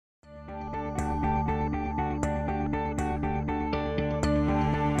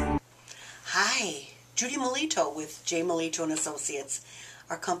Hi, Judy Melito with J. Melito and Associates.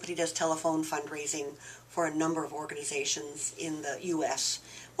 Our company does telephone fundraising for a number of organizations in the U.S.,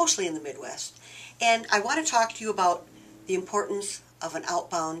 mostly in the Midwest. And I want to talk to you about the importance of an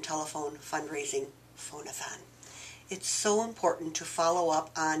outbound telephone fundraising phone-a-thon. It's so important to follow up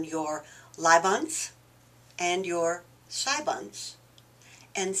on your lybunts and your sybunts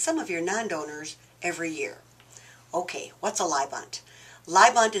and some of your non-donors every year. Okay, what's a lybunt?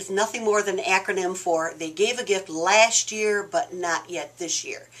 Lybunt is nothing more than an acronym for they gave a gift last year but not yet this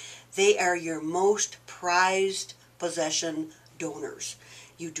year. They are your most prized possession donors.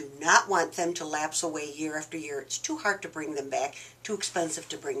 You do not want them to lapse away year after year. It's too hard to bring them back, too expensive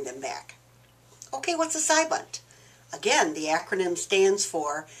to bring them back. Okay, what's a sybunt? Again, the acronym stands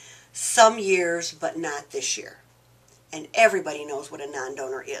for some years but not this year. And everybody knows what a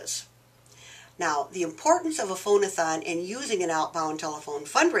non-donor is. Now, the importance of a phone-a-thon and using an outbound telephone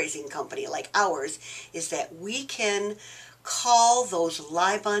fundraising company like ours is that we can call those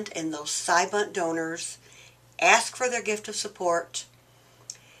lybunt and those sybunt donors, ask for their gift of support,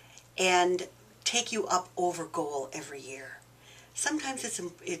 and take you up over goal every year. Sometimes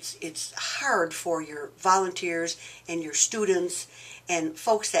it's hard for your volunteers and your students and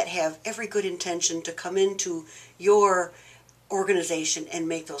folks that have every good intention to come into your organization and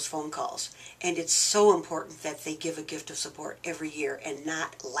make those phone calls. And it's so important that they give a gift of support every year and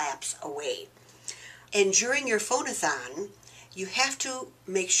not lapse away. And during your phone-a-thon, you have to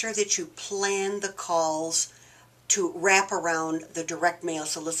make sure that you plan the calls to wrap around the direct mail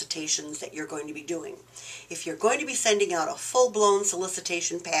solicitations that you're going to be doing. If you're going to be sending out a full-blown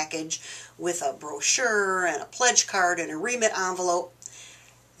solicitation package with a brochure and a pledge card and a remit envelope,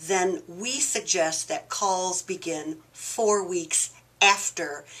 then we suggest that calls begin 4 weeks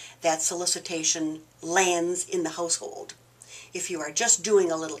after that solicitation lands in the household. If you are just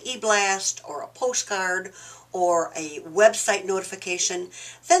doing a little e-blast or a postcard or a website notification,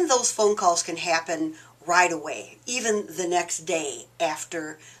 then those phone calls can happen right away, even the next day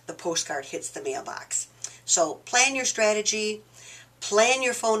after the postcard hits the mailbox. So plan your strategy, plan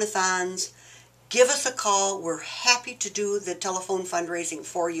your phone-a-thons, give us a call. We're happy to do the telephone fundraising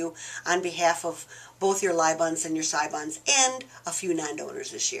for you on behalf of both your lybunts and your sybunts and a few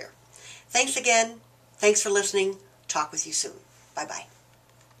non-donors this year. Thanks again. Thanks for listening. Talk with you soon. Bye-bye.